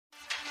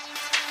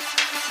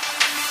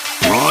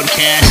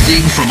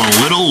broadcasting from a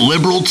little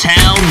liberal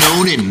town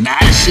known in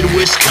Madison,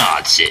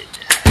 Wisconsin.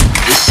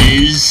 This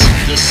is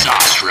the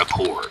Sauce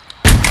Report.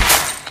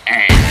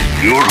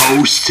 And your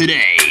host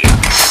today,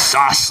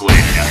 Saucelin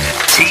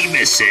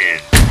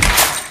Timison.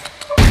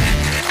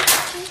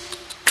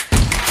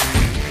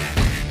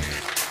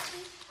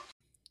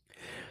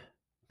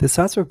 The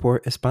Sauce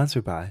Report is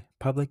sponsored by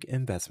Public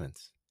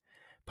Investments.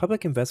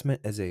 Public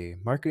Investment is a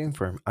marketing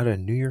firm out of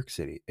New York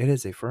City. It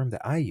is a firm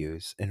that I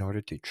use in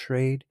order to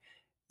trade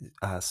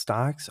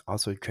stocks,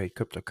 also trade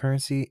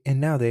cryptocurrency,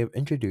 and now they have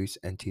introduced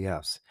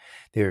NTFs.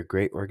 They're a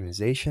great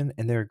organization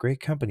and they're a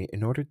great company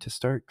in order to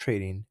start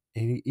trading.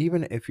 And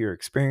even if you're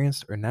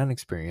experienced or non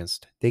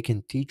experienced, they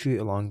can teach you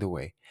along the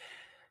way.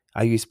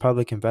 I use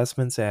public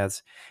investments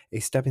as a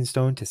stepping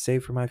stone to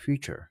save for my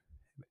future.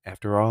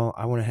 After all,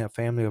 I want to have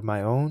family of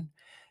my own,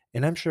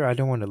 and I'm sure I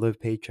don't want to live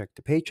paycheck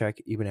to paycheck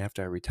even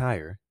after I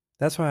retire.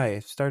 That's why I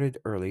started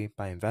early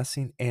by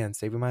investing and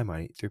saving my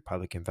money through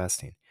public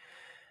investing.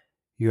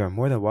 You are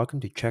more than welcome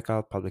to check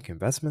out public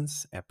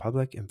investments at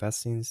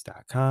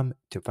publicinvestings.com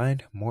to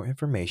find more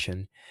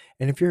information.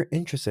 And if you're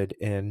interested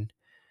in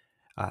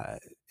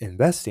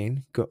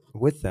investing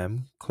with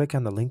them, click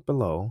on the link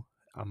below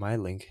on my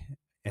link,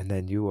 and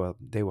then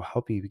they will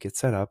help you get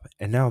set up.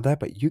 And not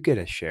that, but you get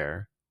a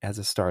share as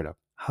a startup.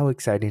 How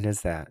exciting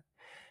is that?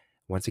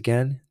 Once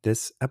again,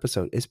 this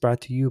episode is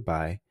brought to you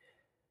by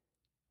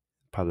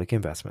Public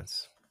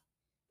Investments.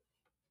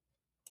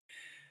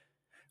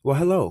 Well,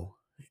 hello,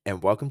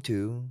 and welcome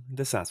to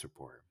the Sauce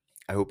Report.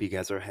 I hope you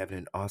guys are having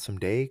an awesome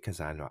day, because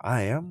I know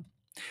I am.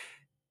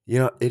 You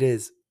know, it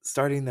is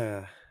starting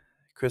the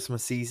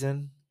Christmas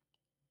season,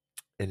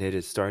 and it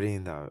is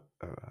starting the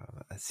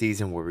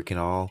season where we can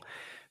all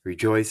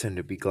rejoice and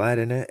to be glad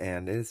in it,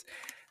 and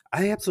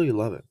I absolutely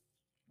love it.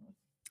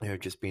 You know,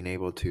 just being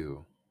able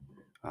to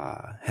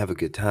have a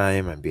good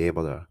time and be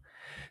able to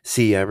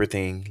see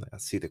everything.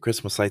 See the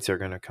Christmas lights are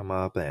going to come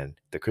up and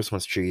the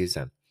Christmas trees.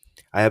 And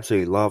I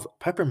absolutely love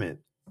peppermint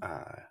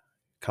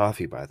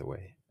coffee, by the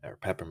way, or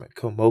peppermint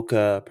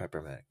mocha,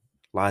 peppermint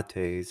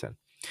lattes. And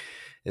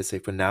it's a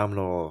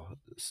phenomenal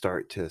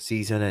start to the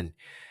season. And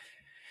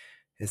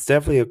it's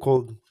definitely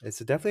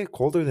a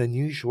colder than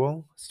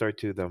usual start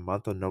to the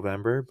month of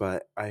November,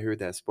 but I heard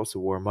that's supposed to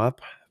warm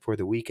up for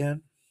the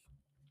weekend.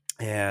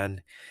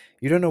 And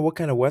you don't know what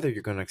kind of weather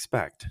you're going to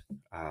expect.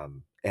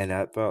 And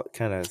I felt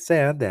kind of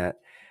sad that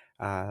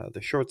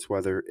the shorts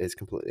weather is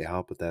completely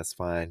out, but that's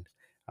fine.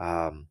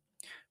 But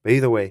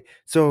either way,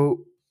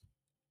 so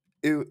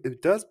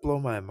it does blow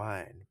my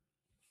mind,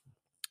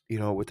 you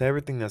know, with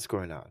everything that's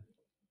going on.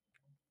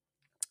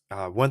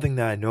 One thing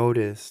that I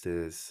noticed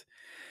is,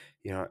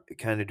 you know,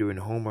 kind of doing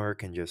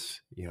homework and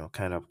just, you know,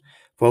 kind of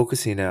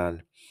focusing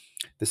on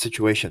the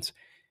situations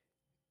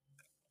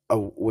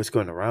of what's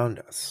going around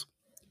us.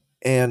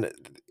 And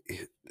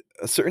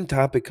a certain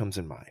topic comes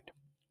in mind,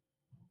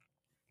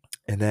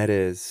 and that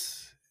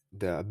is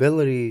the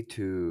ability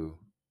to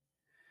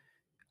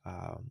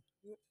um,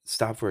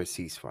 stop for a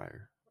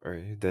ceasefire,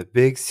 or the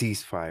big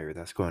ceasefire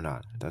that's going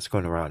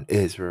around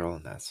Israel,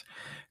 and that's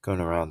going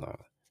around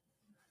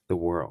the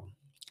world.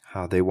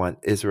 How they want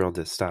Israel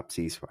to stop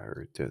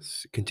ceasefire, to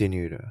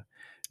continue to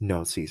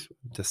no cease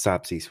to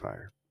stop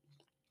ceasefire.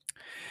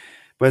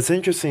 But it's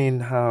interesting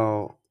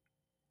how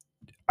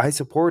I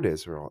support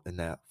Israel in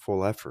that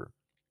full effort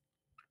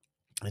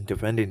in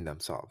defending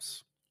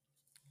themselves.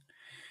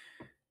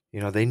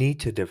 You know, they need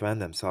to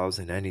defend themselves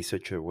in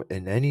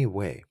in any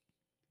way.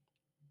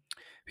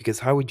 Because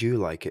how would you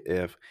like it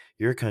if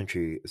your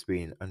country is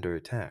being under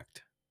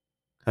attacked?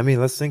 I mean,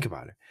 let's think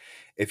about it.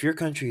 If your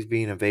country is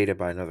being invaded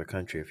by another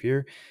country,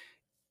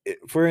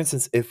 for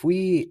instance, if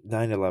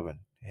 9/11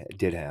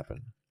 did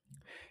happen,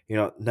 you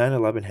know,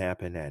 9/11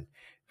 happened, and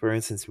for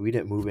instance, we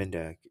didn't move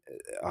into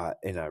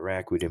in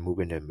Iraq, we didn't move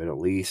into the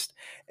Middle East,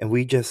 and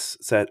we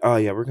just said, oh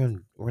yeah, we're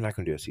not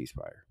gonna do a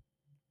ceasefire.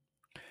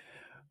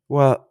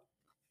 Well,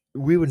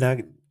 we would not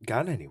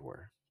gotten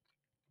anywhere.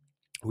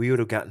 We would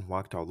have gotten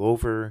walked all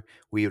over.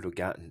 We would have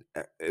gotten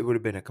it would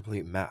have been a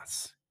complete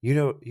mess. You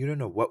don't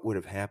know what would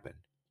have happened.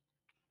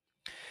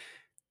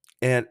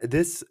 And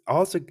this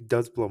also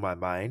does blow my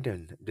mind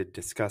and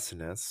discussing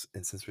this.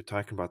 And since we're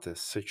talking about this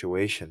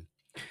situation,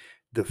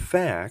 the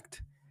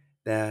fact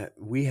that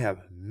we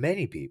have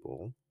many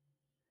people,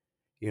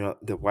 you know,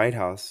 the White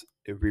House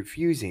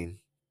refusing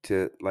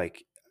to,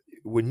 like,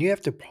 when you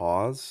have to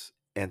pause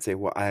and say,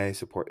 well, I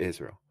support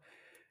Israel,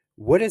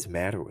 what does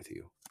matter with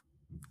you?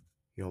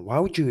 You know, why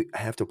would you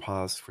have to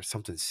pause for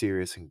something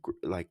serious and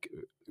like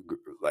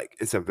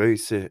it's a very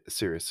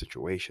serious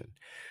situation?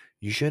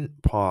 You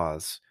shouldn't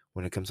pause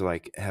when it comes to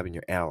like having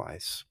your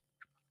allies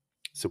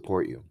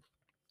support you.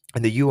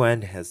 And the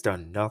UN has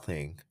done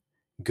nothing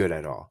good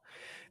at all.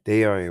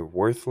 They are a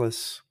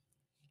worthless.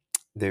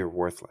 They're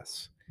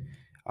worthless.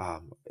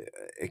 A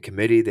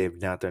committee,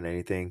 they've not done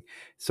anything.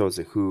 So is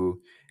the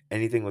WHO.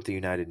 Anything with the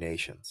United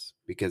Nations,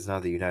 because now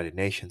the United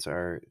Nations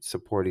are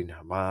supporting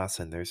Hamas,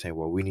 and they're saying,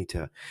 well, we need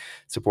to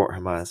support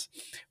Hamas.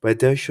 But it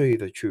does show you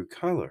the true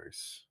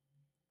colors,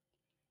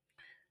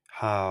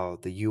 how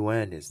the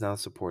UN is now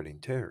supporting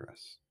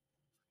terrorists.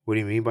 What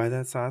do you mean by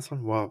that,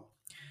 Sasan? Well,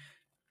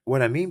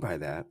 what I mean by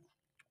that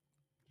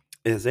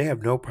is they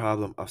have no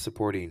problem of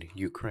supporting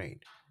Ukraine.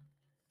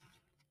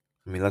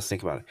 I mean, let's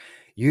think about it.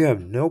 You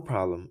have no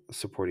problem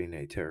supporting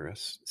a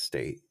terrorist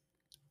state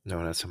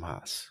known as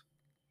Hamas,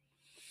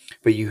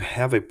 but you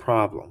have a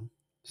problem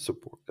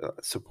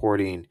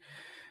supporting.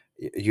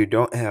 You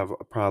don't have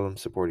a problem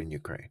supporting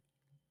Ukraine,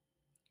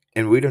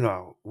 and we don't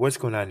know what's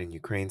going on in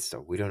Ukraine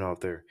still. We don't know if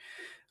they're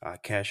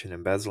cash and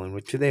embezzling,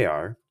 which they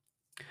are.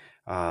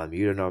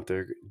 You don't know if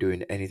they're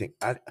doing anything.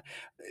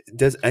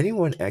 Does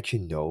anyone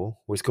actually know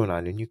what's going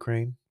on in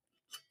Ukraine?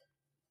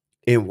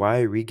 And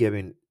why are we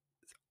giving,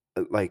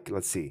 like,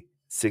 let's see,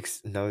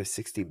 another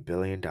 $60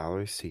 billion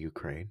to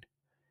Ukraine?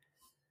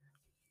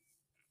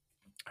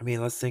 I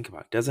mean, let's think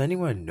about it. Does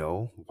anyone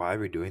know why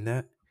we're doing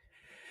that?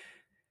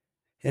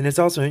 And it's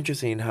also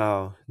interesting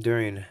how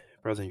during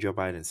President Joe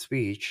Biden's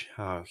speech,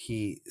 how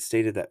he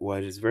stated that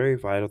it is very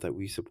vital that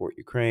we support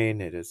Ukraine.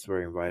 It is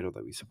very vital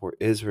that we support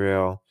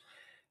Israel.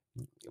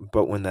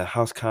 But when the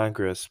House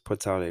Congress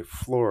puts out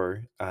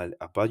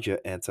a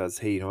budget and says,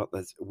 "Hey, you know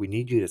what? We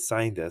need you to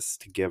sign this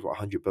to give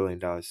 $100 billion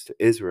to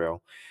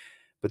Israel,"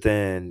 but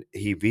then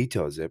he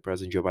vetoes it.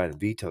 President Joe Biden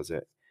vetoes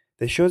it.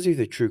 That shows you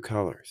the true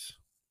colors,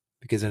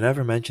 because it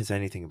never mentions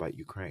anything about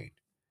Ukraine.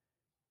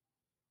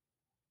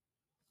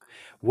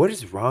 What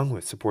is wrong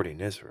with supporting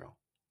Israel?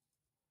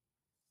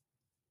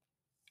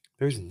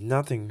 There's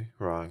nothing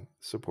wrong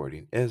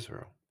supporting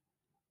Israel.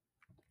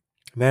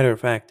 Matter of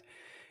fact,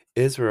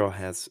 Israel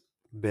has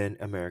been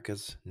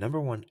America's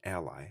 #1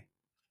 ally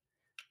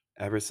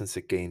ever since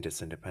it gained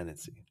its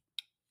independence.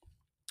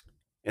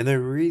 And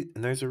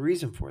there's a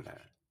reason for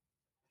that.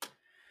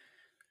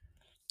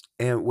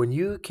 And when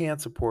you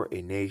can't support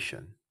a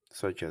nation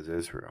such as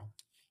Israel,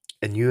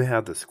 and you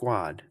have the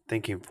squad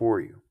thinking for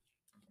you,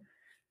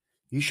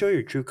 you show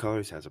your true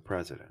colors as a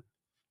president.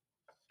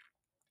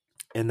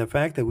 And the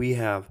fact that we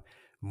have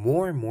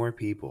more and more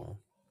people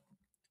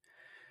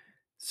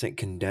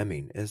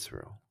condemning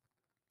Israel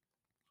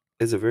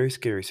is a very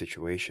scary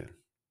situation.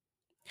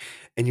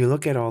 And you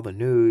look at all the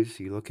news,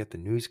 you look at the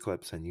news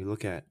clips, and you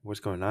look at what's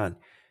going on.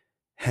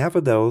 Half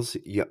of those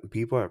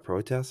people are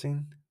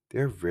protesting.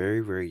 They're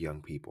very, very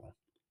young people.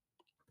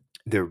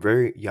 They're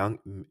very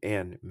young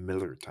and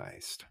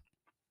militarized.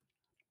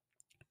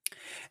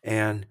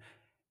 And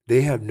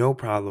they have no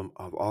problem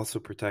of also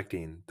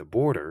protecting the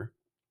borders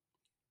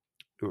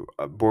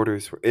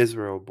for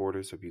Israel,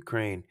 borders of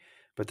Ukraine,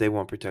 but they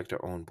won't protect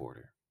their own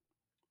border.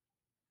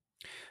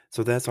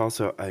 So that's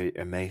also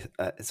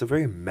it's a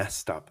very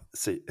messed up.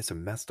 It's a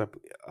messed up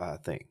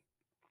thing,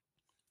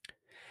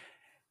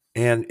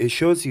 and it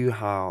shows you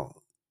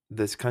how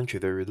this country,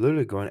 they're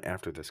literally going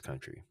after this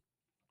country.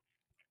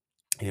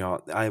 You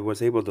know, I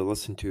was able to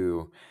listen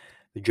to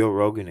the Joe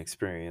Rogan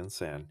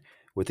Experience and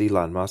with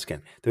Elon Musk,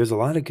 and there's a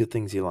lot of good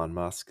things Elon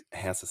Musk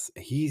has.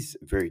 He's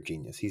very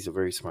genius. He's a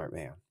very smart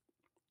man.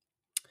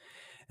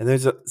 And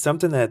there's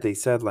something that they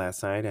said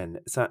last night, and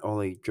it's not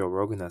only Joe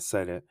Rogan that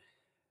said it,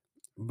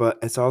 but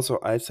it's also,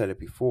 I've said it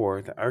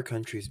before, that our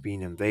country is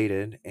being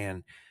invaded,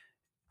 and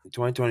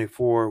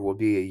 2024 will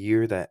be a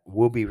year that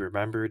will be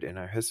remembered in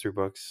our history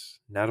books,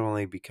 not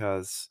only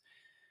because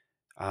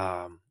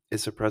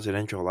it's a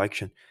presidential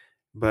election,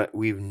 but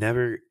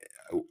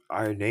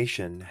our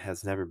nation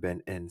has never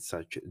been in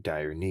such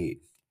dire need.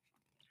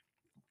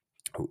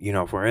 You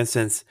know, for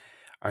instance,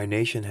 our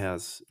nation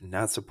has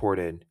not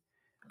supported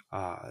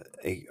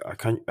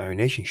our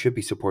nation should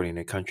be supporting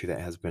a country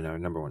that has been our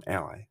 #1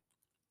 ally.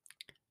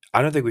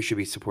 I don't think we should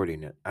be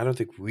supporting it. I don't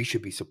think we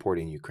should be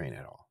supporting Ukraine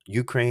at all.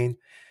 Ukraine,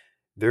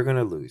 they're going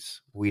to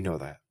lose. We know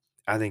that.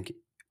 I think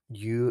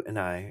you and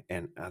I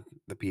and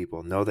the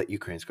people know that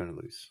Ukraine's going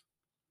to lose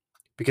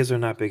because they're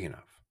not big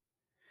enough.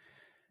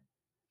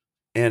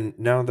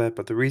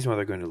 But the reason why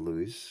they're going to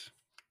lose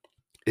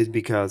is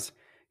because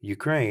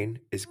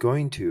Ukraine is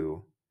going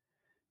to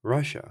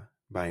Russia,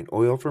 buying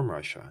oil from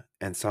Russia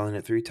and selling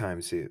it 3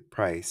 times the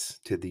price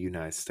to the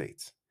United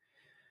States.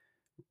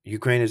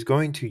 Ukraine is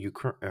going to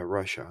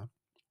Russia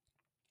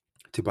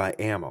to buy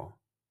ammo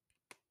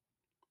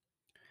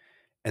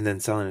and then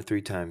selling it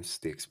 3 times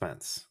the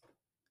expense.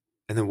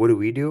 And then what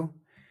do?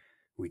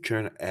 We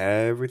turn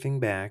everything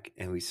back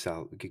and we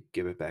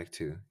give it back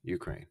to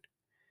Ukraine.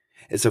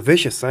 It's a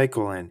vicious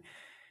cycle, and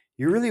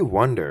you really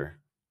wonder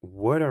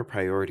what our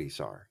priorities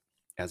are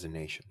as a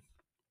nation.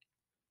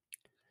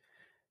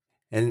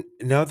 And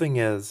another thing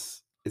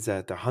is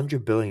that the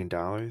 $100 billion,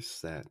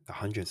 that the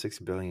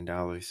 $160 billion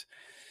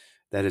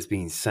that is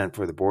being sent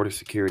for the border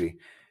security,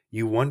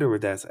 you wonder where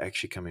that's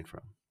actually coming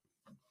from.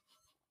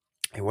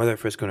 And whether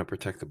if it's going to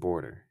protect the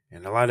border.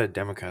 And a lot of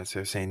Democrats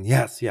are saying,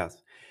 yes,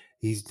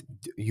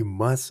 you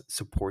must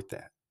support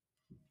that.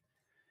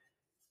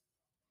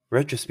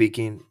 Retro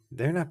speaking,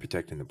 they're not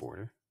protecting the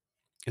border.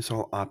 It's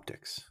all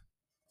optics.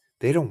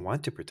 They don't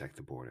want to protect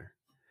the border.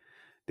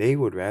 They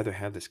would rather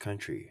have this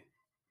country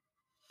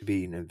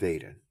being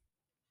invaded.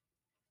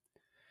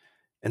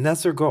 And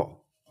that's their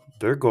goal.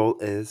 Their goal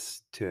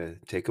is to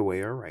take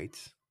away our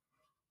rights,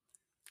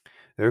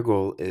 Their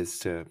goal is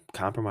to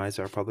compromise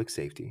our public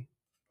safety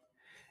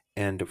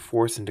and to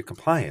force into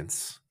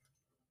compliance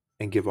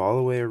and give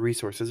all our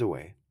resources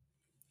away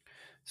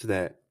so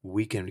that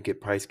we can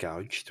get price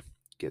gouged,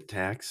 get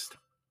taxed,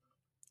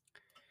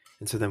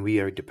 and so then we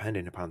are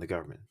dependent upon the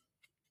government.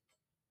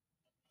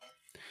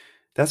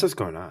 That's what's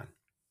going on.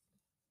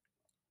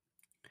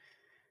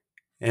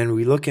 And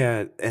we look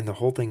at, and the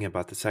whole thing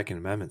about the Second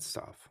Amendment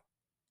stuff,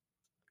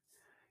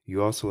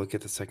 you also look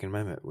at the Second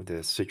Amendment with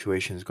the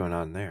situations going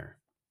on there.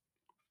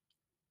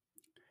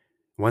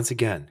 Once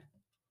again,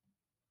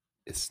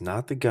 it's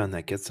not the gun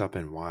that gets up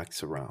and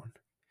walks around.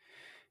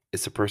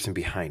 It's the person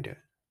behind it.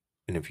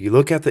 And if you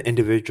look at the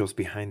individuals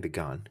behind the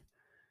gun,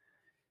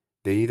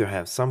 they either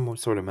have some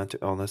sort of mental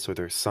illness or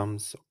there's some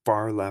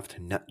far left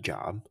nut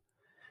job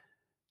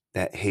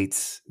that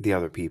hates the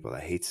other people,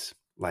 that hates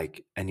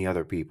like any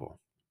other people.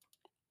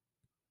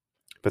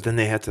 But then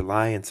they have to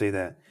lie and say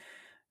that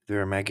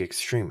they're a mega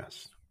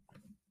extremist.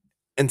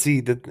 And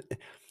see, the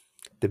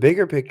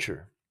bigger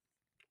picture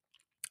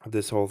of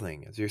this whole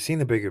thing is you're seeing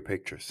the bigger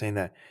picture, saying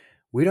that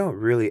we don't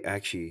really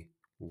actually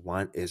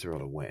want Israel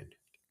to win.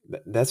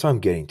 That's what I'm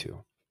getting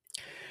to.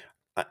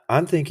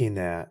 I'm thinking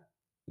that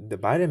the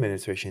Biden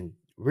administration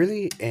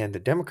really and the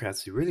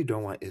Democrats really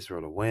don't want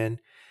Israel to win.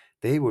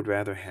 They would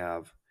rather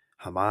have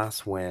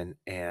Hamas win,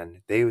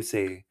 and they would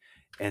say,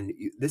 and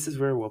this is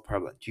very well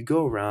prevalent. You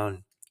go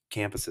around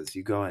campuses,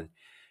 you go and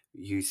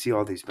you see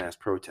all these mass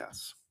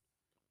protests,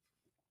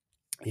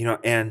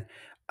 and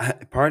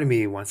part of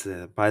me wants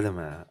to buy them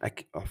a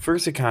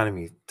first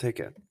economy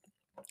ticket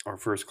or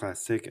first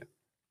class ticket.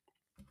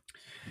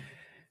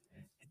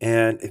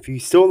 And if he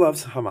still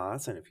loves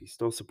Hamas and if he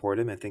still support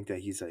him and think that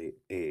he's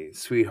a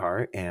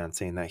sweetheart and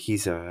saying that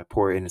he's a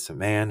poor innocent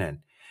man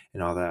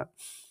and all that,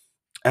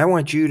 I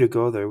want you to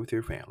go there with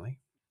your family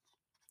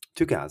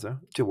to Gaza,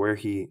 to where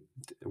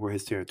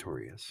his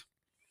territory is.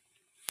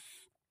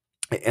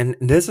 And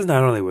this is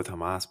not only with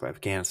Hamas, but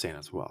Afghanistan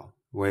as well,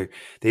 where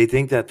they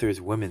think that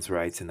there's women's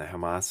rights and that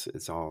Hamas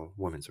is all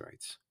women's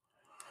rights.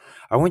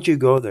 I want you to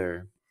go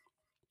there.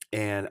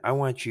 And I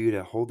want you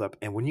to hold up.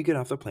 And when you get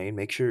off the plane,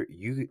 make sure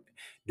you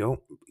don't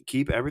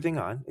keep everything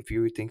on. If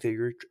you think that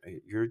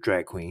you're a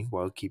drag queen,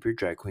 well, keep your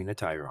drag queen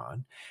attire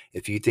on.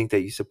 If you think that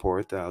you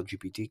support the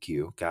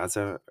LGBTQ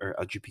Gaza or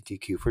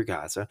LGBTQ for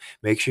Gaza,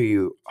 make sure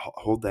you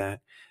hold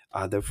that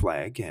the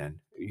flag and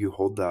you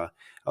hold the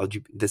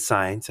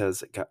sign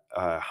says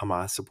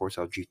Hamas supports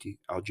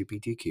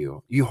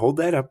LGBTQ. You hold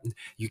that up.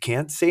 You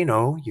can't say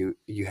no.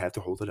 You have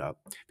to hold it up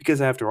because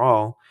after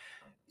all,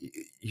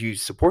 you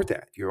support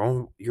that. Your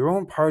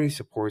own party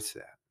supports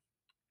that.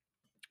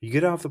 You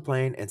get off the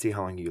plane and see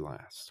how long you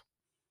last.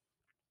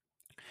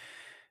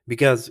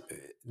 Because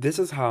this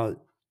is how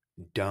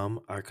dumb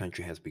our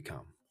country has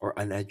become, or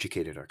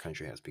uneducated our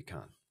country has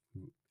become.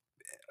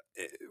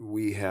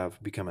 We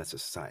have become as a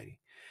society.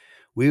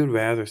 We would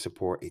rather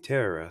support a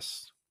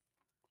terrorist,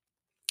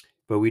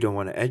 but we don't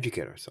want to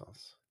educate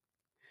ourselves.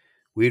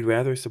 We'd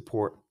rather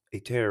support a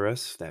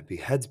terrorist that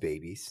beheads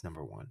babies,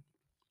 number one,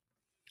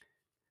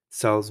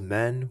 sells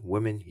men,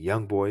 women,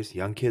 young boys,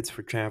 young kids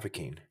for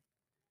trafficking,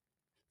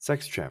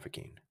 sex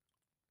trafficking.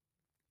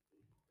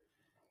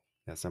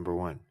 That's number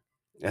one.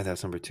 And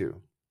that's number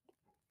two.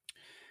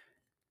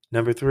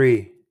 Number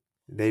three,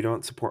 they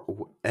don't support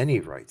any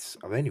rights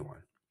of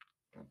anyone.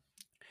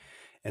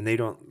 And they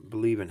don't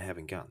believe in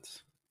having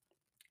guns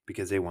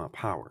because they want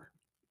power.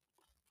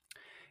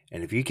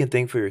 And if you can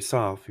think for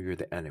yourself, you're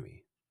the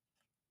enemy.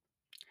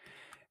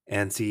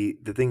 And see,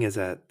 the thing is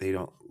that they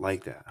don't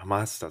like that.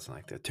 Hamas doesn't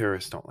like that.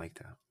 Terrorists don't like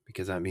that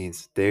because that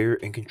means they're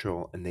in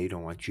control and they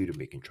don't want you to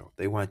be in control.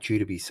 They want you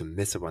to be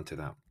submissive unto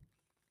them.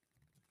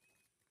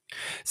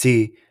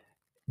 See,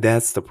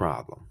 that's the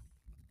problem.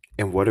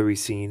 And what are we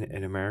seeing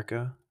in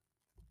America?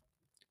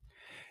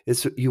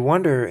 It's, you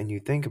wonder and you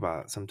think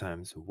about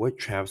sometimes what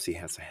travesty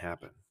has to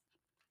happen.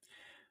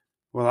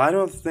 Well, I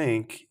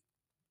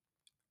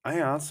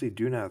honestly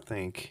do not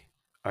think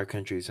our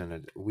country's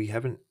we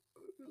haven't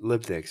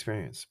lived the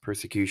experience,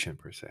 persecution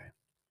per se.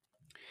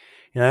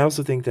 And I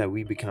also think that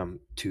we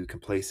become too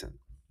complacent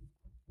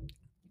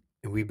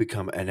and we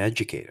become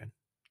uneducated.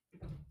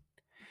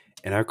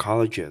 And our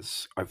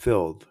colleges are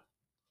filled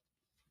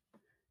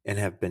and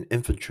have been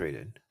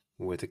infiltrated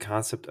with the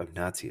concept of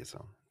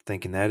Nazism,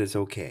 thinking that is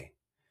okay.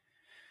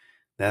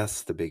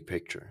 That's the big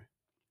picture.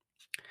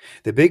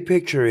 The big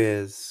picture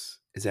is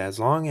as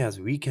long as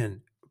we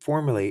can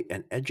formulate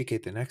and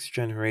educate the next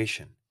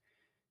generation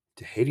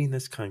to hating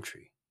this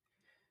country,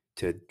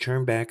 to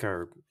turn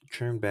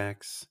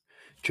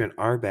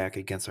our back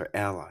against our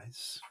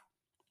allies,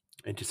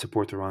 and to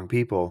support the wrong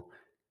people,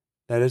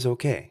 that is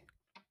okay.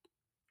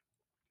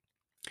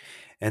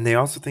 And they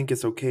also think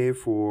it's okay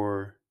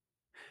for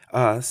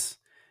us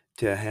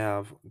to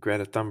have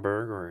Greta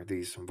Thunberg or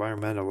these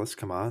environmentalists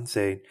come on and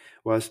say,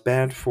 well, it's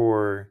bad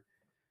for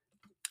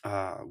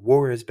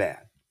war is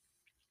bad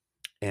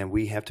and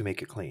we have to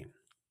make it clean.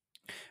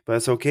 But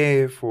it's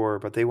okay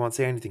but they won't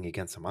say anything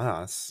against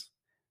Hamas.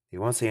 They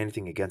won't say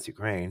anything against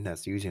Ukraine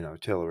that's using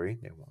artillery.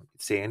 They won't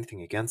say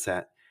anything against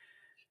that.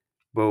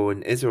 But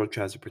when Israel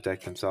tries to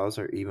protect themselves,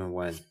 or even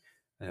when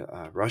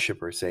Russia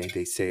per se,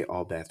 they say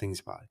all bad things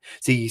about it.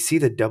 See, you see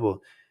the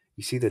double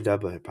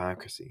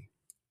hypocrisy.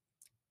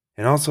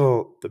 And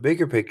also, the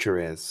bigger picture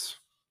is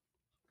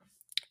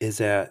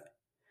that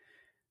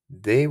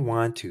they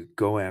want to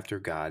go after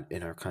God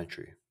in our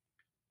country.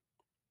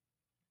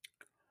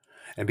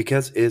 And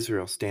because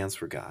Israel stands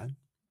for God,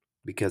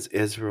 because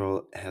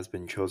Israel has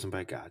been chosen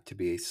by God to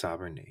be a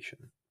sovereign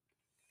nation,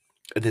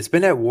 and it's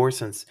been at war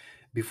since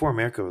before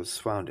America was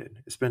founded.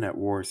 It's been at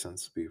war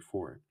since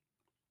before.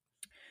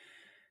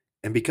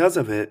 And because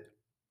of it,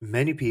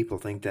 many people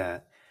think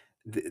that,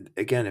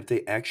 again, if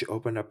they actually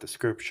opened up the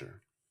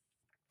scripture,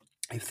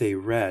 if they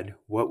read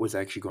what was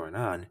actually going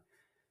on,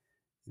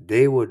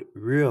 they would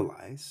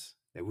realize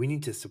that we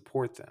need to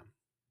support them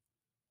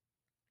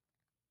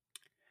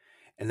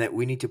and that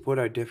we need to put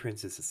our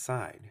differences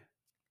aside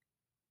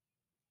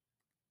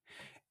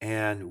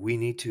and we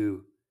need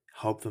to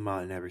help them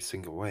out in every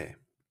single way.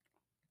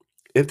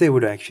 If they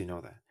would actually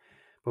know that.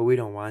 But we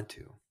don't want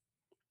to.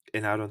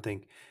 And I don't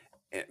think,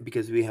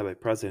 because we have a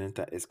president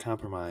that is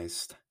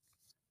compromised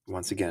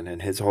once again,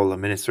 and his whole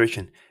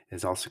administration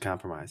is also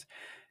compromised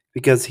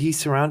because he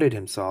surrounded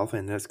himself,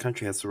 and this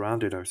country has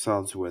surrounded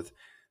ourselves with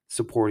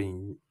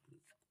supporting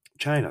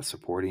China,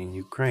 supporting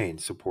Ukraine,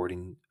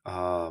 supporting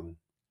South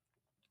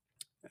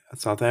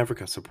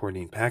Africa,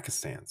 supporting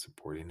Pakistan,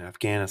 supporting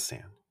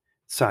Afghanistan,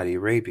 Saudi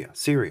Arabia,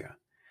 Syria,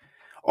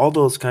 all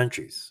those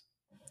countries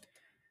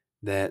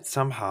that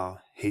somehow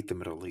hate the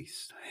Middle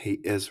East,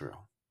 hate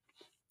Israel.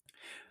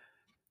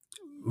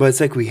 But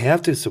it's like we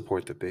have to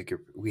support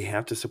we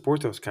have to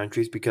support those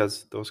countries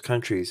because those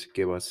countries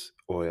give us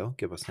oil,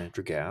 give us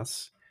natural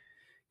gas,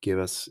 give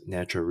us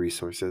natural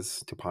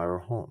resources to power our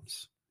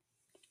homes.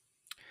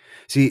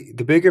 See,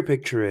 the bigger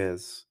picture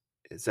is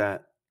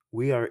that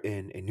we are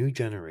in a new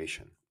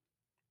generation,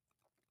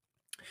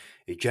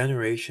 a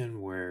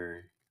generation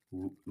where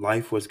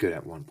life was good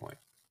at one point,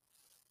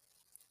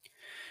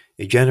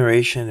 a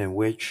generation in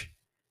which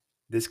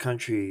this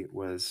country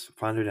was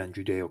founded on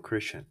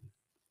Judeo-Christian.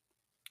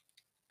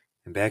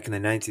 And back in the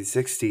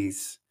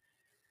 1960s,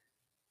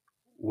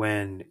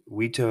 when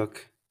we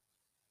took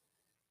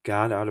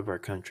God out of our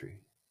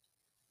country,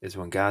 is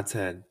when God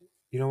said,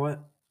 you know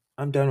what?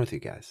 I'm done with you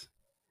guys.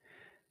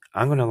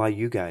 I'm going to allow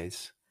you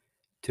guys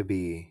to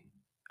be,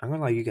 I'm going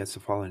to allow you guys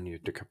to fall in your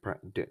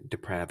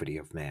depravity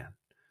of man.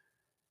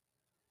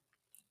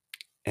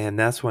 And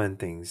that's when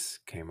things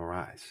came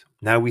arise.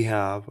 Now we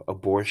have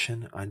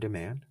abortion on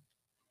demand,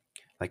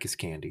 like it's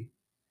candy.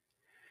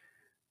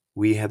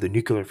 We have the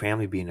nuclear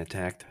family being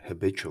attacked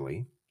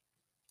habitually.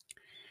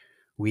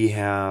 We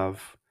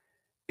have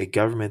a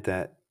government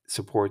that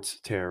supports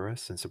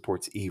terrorists and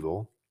supports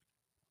evil.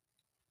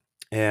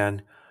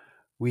 And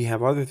we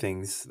have other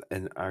things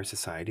in our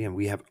society, and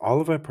we have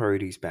all of our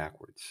priorities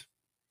backwards.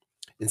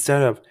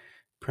 Instead of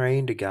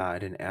praying to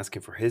God and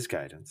asking for his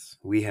guidance,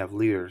 we have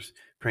leaders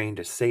praying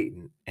to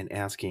Satan and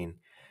asking,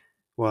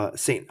 well,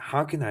 Satan,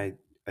 how can I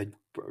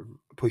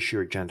push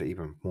your agenda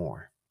even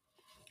more?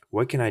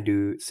 What can I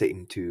do,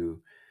 Satan,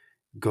 to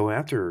go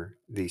after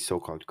these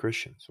so-called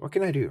Christians? What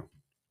can I do?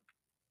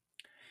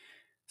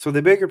 So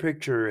the bigger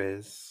picture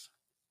is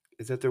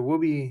that there will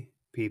be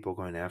people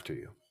going after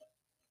you.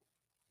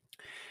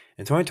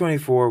 And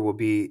 2024 will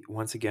be,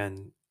 once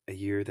again, a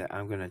year that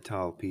I'm going to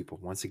tell people,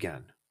 once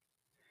again,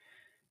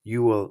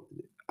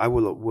 I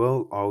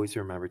will always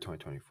remember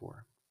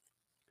 2024.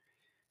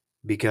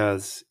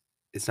 Because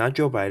it's not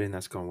Joe Biden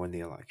that's going to win the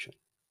election.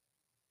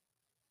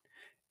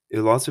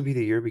 It'll also be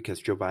the year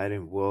because Joe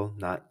Biden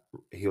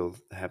he'll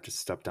have to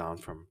step down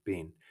from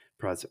being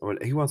president. Or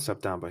he won't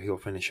step down, but he'll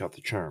finish out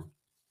the term.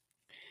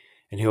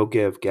 And he'll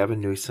give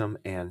Gavin Newsom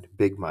and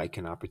Big Mike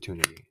an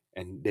opportunity.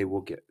 And they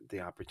will get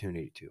the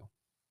opportunity to.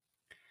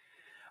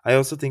 I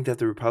also think that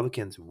the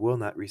Republicans will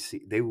not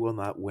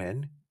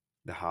win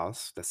the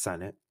House, the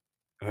Senate,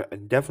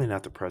 and definitely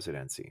not the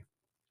presidency.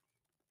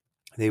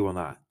 They will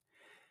not.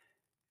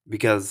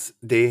 Because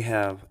they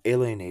have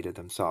alienated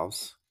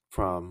themselves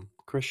from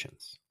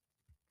Christians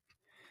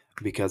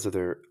because of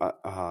their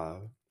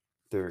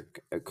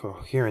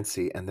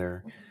coherency and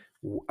their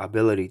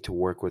ability to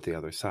work with the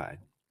other side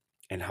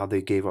and how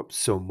they gave up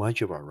so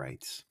much of our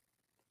rights.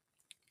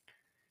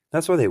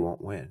 That's why they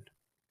won't win.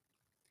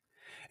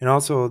 And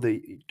also, the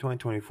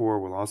 2024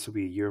 will also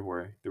be a year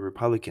where the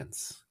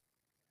Republicans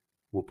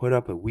will put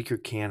up a weaker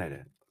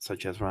candidate,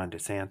 such as Ron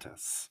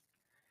DeSantis,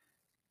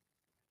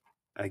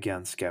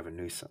 against Gavin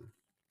Newsom.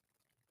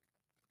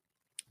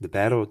 The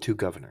battle of two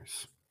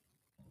governors.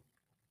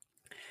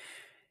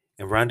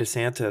 And Ron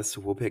DeSantis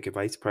will pick a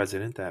vice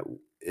president that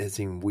is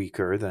even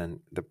weaker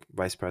than the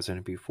vice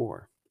president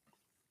before.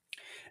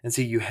 And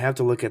see, you have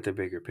to look at the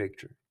bigger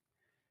picture.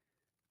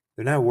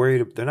 They're not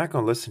worried. They're not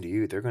going to listen to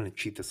you. They're going to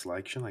cheat this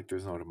election like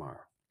there's no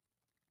tomorrow.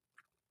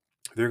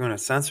 They're going to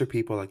censor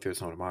people like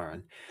there's no tomorrow.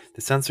 And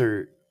the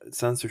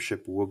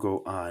censorship will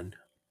go on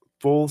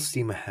full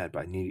steam ahead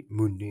by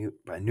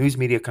news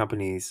media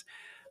companies,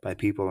 by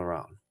people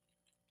around.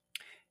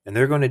 And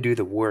they're going to do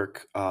the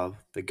work of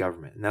the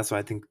government. And that's why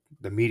I think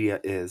the media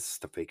is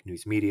the fake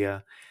news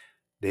media.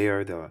 They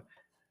are the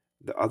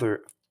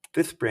other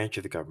fifth branch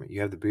of the government.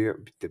 You have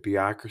the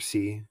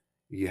bureaucracy,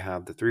 you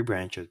have the three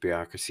branches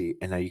bureaucracy,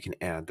 and now you can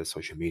add the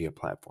social media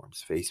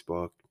platforms: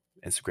 Facebook,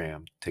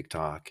 Instagram,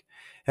 TikTok,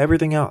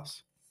 everything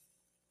else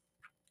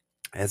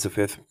as the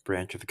fifth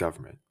branch of the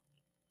government.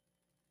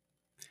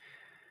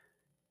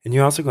 And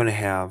you're also going to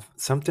have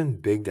something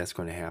big that's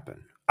going to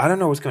happen. I don't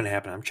know what's going to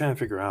happen. I'm trying to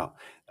figure out.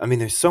 I mean,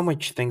 there's so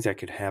much things that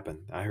could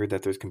happen. I heard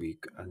that there's going to be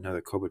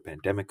another COVID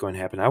pandemic going to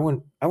happen. I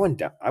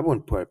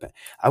wouldn't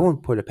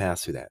put it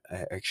past to that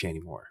actually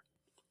anymore.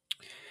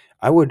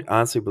 I would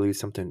honestly believe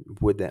something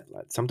would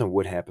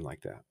happen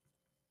like that.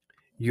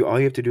 All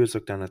you have to do is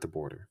look down at the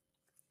border.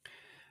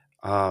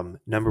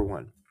 Number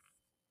one.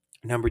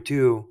 Number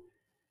two,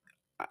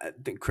 I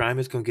think crime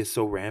is going to get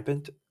so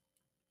rampant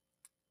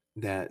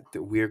that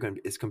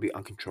it's going to be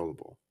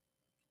uncontrollable.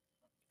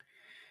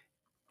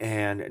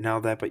 And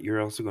but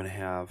you're also going to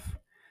have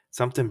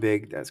something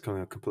big that's going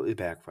to completely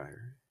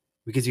backfire,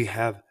 because you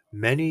have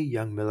many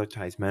young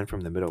militarized men from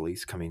the Middle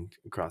East coming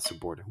across the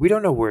border. We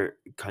don't know where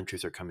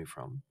countries are coming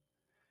from.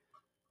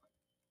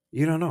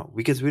 You don't know,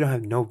 because we don't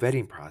have no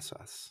vetting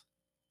process.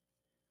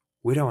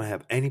 We don't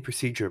have any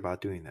procedure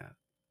about doing that.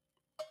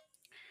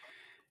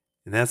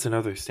 And that's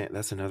another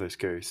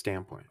scary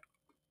standpoint.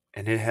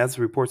 And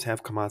reports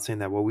have come out saying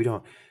that,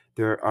 well,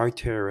 there are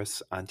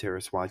terrorists on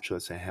terrorist watch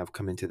lists that have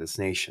come into this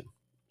nation,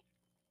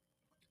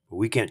 but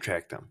we can't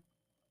track them.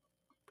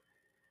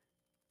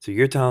 So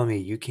you're telling me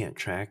you can't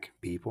track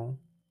people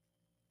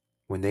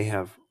when they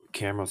have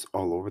cameras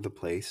all over the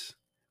place?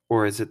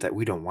 Or is it that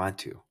we don't want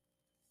to?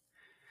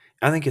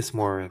 I think it's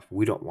more of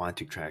we don't want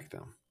to track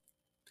them.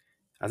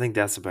 I think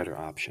that's a better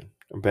option,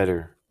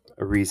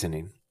 a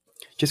reasoning.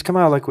 Just come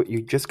out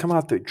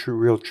the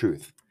real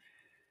truth.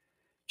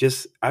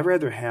 I'd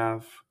rather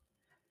have,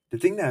 the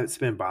thing that's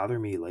been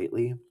bothering me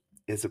lately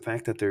is the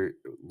fact that they're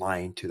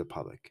lying to the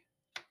public,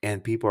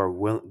 and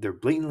people they're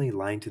blatantly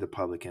lying to the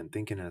public and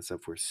thinking as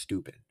if we're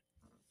stupid,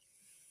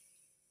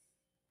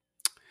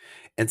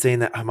 and saying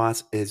that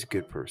Hamas is a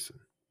good person.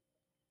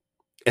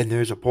 And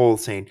there's a poll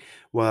saying,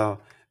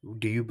 well,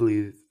 do you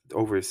believe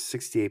over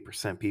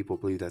 68% people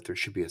believe that there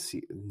should be a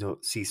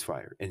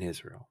ceasefire in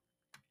Israel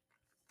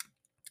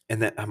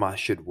and that Hamas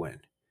should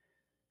win?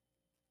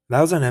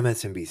 That was on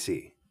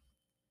MSNBC.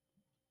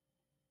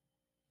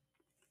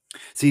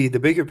 See, the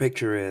bigger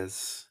picture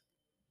is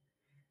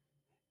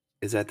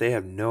that they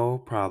have no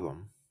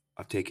problem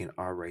of taking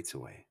our rights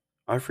away,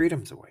 our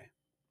freedoms away.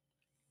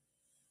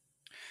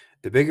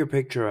 The bigger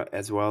picture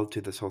as well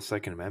to this whole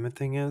Second Amendment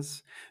thing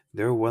is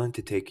they're willing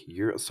to take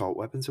your assault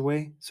weapons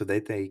away so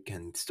that they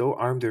can still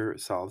arm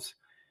themselves.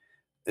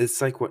 It's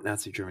like what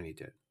Nazi Germany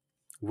did.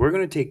 We're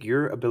going to take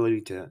your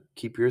ability to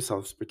keep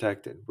yourselves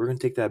protected. We're going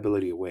to take that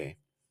ability away.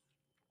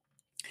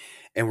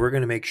 And we're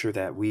going to make sure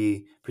that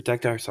we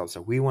protect ourselves.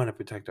 So we want to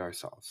protect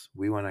ourselves.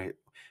 I want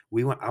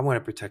to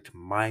protect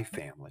my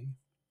family.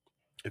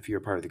 If you're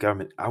a part of the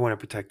government, I want to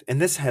protect,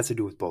 and this has to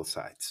do with both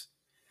sides.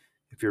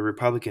 If you're a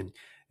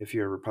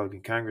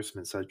Republican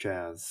congressman such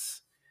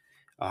as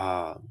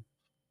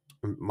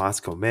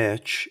Moscow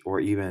Mitch, or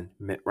even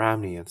Mitt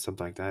Romney and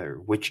something like that,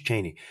 or Rich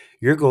Cheney,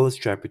 your goal is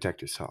to try to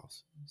protect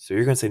yourselves. So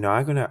you're going to say, no,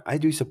 I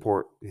do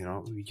support,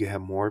 you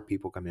have more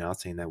people coming out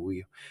saying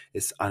that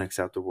it's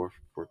unacceptable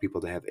for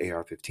people to have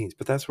AR-15s,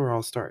 but that's where it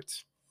all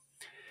starts.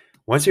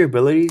 Once your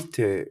ability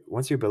to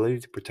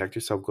protect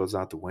yourself goes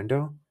out the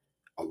window,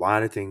 a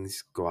lot of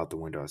things go out the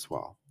window as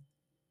well.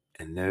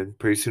 And then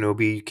pretty soon it'll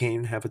be, you can't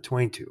even have a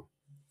 22. You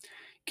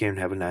can't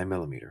even have a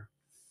 9mm.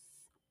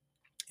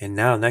 And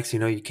now, next you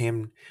know, you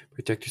can't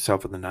protect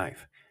yourself with a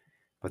knife.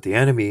 But the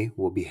enemy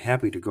will be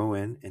happy to go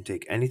in and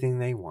take anything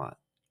they want,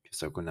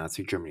 just like what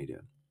Nazi Germany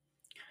did.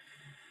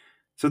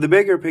 So the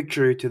bigger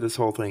picture to this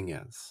whole thing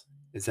is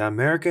that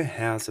America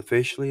has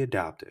officially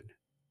adopted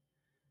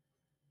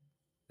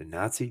the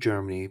Nazi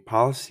Germany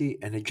policy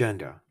and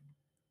agenda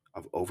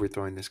of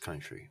overthrowing this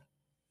country.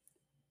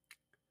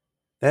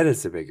 That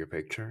is the bigger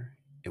picture,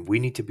 and we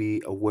need to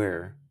be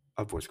aware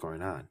of what's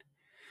going on.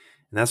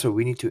 And that's why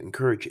we need to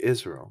encourage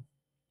Israel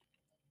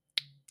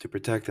to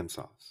protect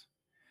themselves,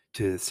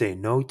 to say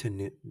no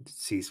to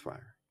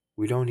ceasefire.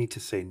 We don't need to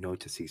say no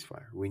to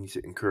ceasefire. We need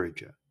to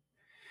encourage it.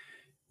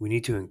 We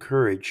need to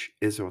encourage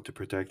Israel to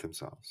protect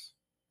themselves.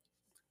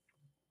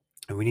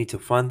 And we need to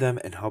fund them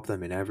and help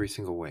them in every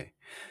single way.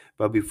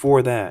 But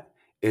before that,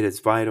 it is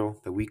vital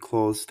that we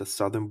close the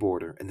southern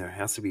border, and there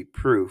has to be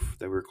proof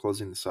that we're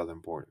closing the southern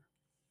border.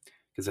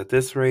 Because at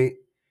this rate,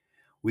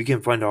 we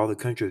can fund all the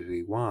countries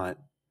we want,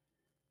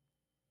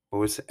 but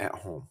what's at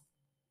home?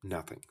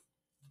 Nothing.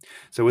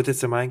 So with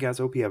this in mind, guys,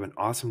 hope you have an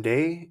awesome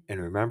day,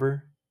 and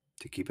remember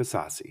to keep it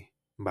saucy.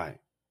 Bye.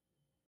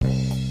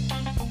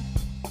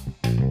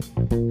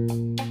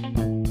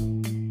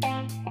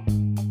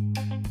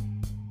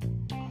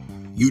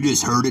 You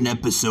just heard an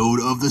episode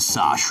of The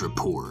Sash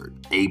Report,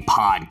 a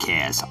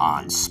podcast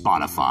on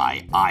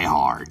Spotify,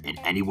 iHeart, and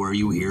anywhere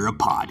you hear a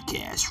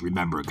podcast.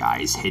 Remember,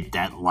 guys, hit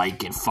that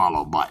like and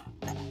follow button.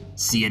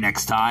 See you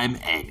next time,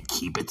 and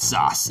keep it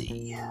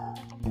saucy.